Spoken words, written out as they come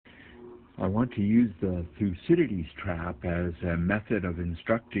I want to use the Thucydides trap as a method of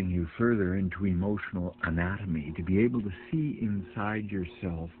instructing you further into emotional anatomy, to be able to see inside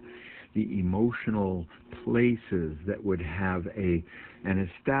yourself the emotional places that would have an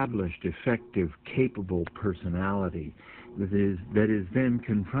established, effective, capable personality that is then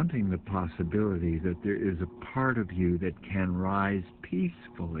confronting the possibility that there is a part of you that can rise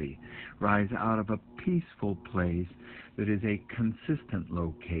peacefully, rise out of a peaceful place that is a consistent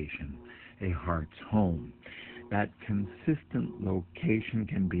location, a heart's home. That consistent location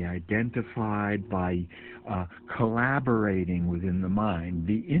can be identified by collaborating within the mind.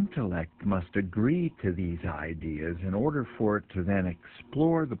 The intellect must agree to these ideas in order for it to then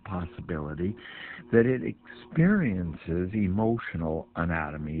explore the possibility that it experiences emotional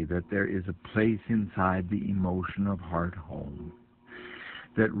anatomy, that there is a place inside the emotion of heart home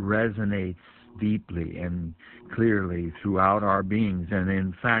that resonates deeply and clearly throughout our beings. And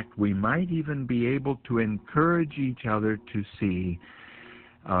in fact, we might even be able to encourage each other to see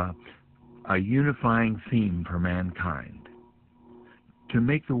a unifying theme for mankind, to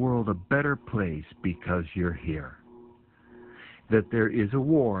make the world a better place because you're here. That there is a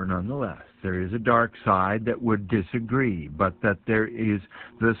war nonetheless. There is a dark side that would disagree, but that there is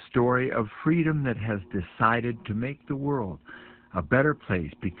the story of freedom that has decided to make the world a better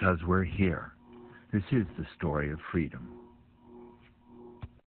place because we're here. This is the story of freedom.